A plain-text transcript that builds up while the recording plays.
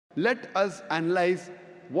Let us analyze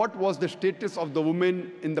what was the status of the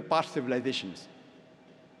woman in the past civilizations.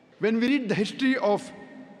 When we read the history of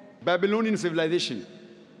Babylonian civilization,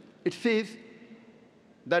 it says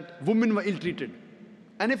that women were ill-treated.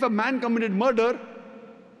 And if a man committed murder,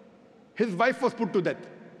 his wife was put to death.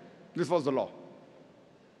 This was the law.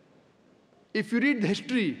 If you read the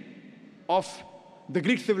history of the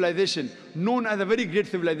Greek civilization, known as a very great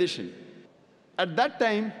civilization, at that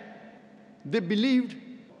time, they believed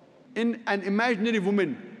in an imaginary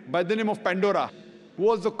woman by the name of Pandora, who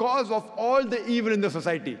was the cause of all the evil in the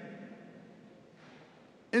society.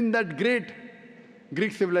 In that great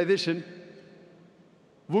Greek civilization,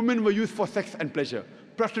 women were used for sex and pleasure.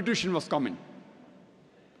 Prostitution was common.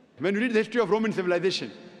 When we read the history of Roman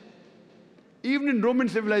civilization, even in Roman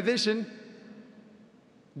civilization,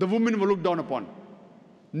 the women were looked down upon.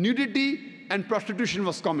 Nudity and prostitution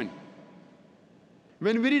was common.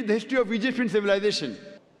 When we read the history of Egyptian civilization,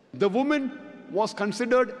 the woman was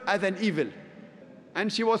considered as an evil,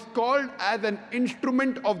 and she was called as an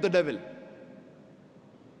instrument of the devil.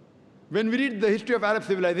 When we read the history of Arab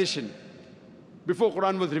civilization, before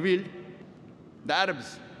Quran was revealed, the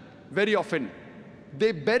Arabs, very often,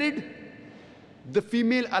 they buried the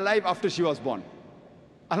female alive after she was born.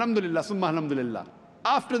 Alhamdulillah, summa alhamdulillah.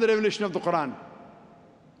 After the revelation of the Quran,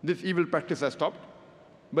 this evil practice has stopped,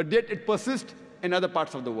 but yet it persists in other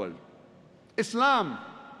parts of the world. Islam,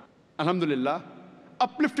 alhamdulillah,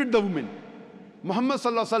 uplifted the woman. Muhammad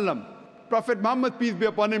sallallahu alaihi wasallam, Prophet Muhammad, peace be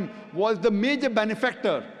upon him, was the major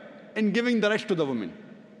benefactor in giving the rights to the woman.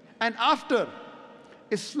 And after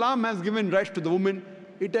Islam has given rights to the woman,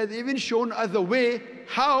 it has even shown us a way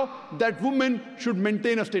how that woman should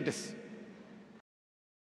maintain a status.